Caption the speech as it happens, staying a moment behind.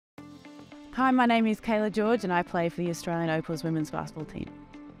Hi, my name is Cayla George and I play for the Australian Opals women's basketball team.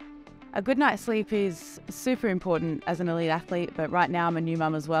 A good night's sleep is super important as an elite athlete, but right now I'm a new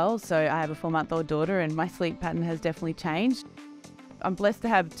mum as well, so I have a 4-month-old daughter and my sleep pattern has definitely changed. I'm blessed to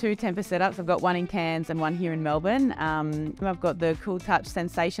have 2 TEMPUR setups. I've got one in Cairns and one here in Melbourne. I've got the Cool Touch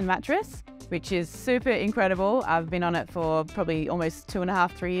Sensation mattress, which is super incredible. I've been on it for probably almost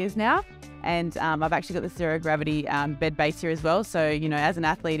 2.5, 3 years now. And I've actually got the zero gravity bed base here as well. So, you know, as an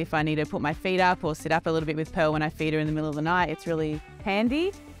athlete, if I need to put my feet up or sit up a little bit with Pearl when I feed her in the middle of the night, it's really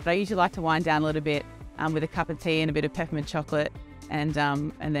handy. But I usually like to wind down a little bit with a cup of tea and a bit of peppermint chocolate and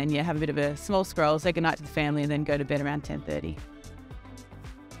then, yeah, have a bit of a small scroll, say goodnight to the family and then go to bed around 10:30.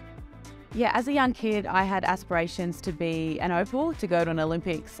 Yeah, as a young kid, I had aspirations to be an opal, to go to an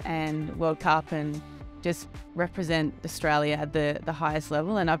Olympics and World Cup and just represent Australia at the highest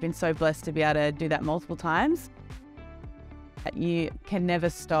level, and I've been so blessed to be able to do that multiple times. You can never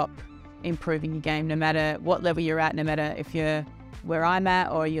stop improving your game, no matter what level you're at, no matter if you're where I'm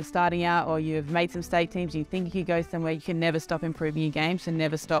at or you're starting out or you've made some state teams, you think you could go somewhere, you can never stop improving your game, so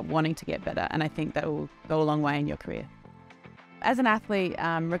never stop wanting to get better, and I think that will go a long way in your career. As an athlete,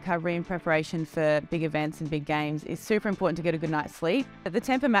 recovery and preparation for big events and big games is super important to get a good night's sleep. The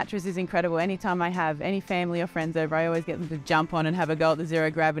TEMPUR mattress is incredible. Anytime I have any family or friends over, I always get them to jump on and have a go at the zero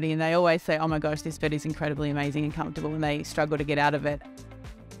gravity, and they always say, oh my gosh, this bed is incredibly amazing and comfortable, and they struggle to get out of it.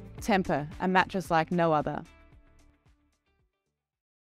 TEMPUR, a mattress like no other.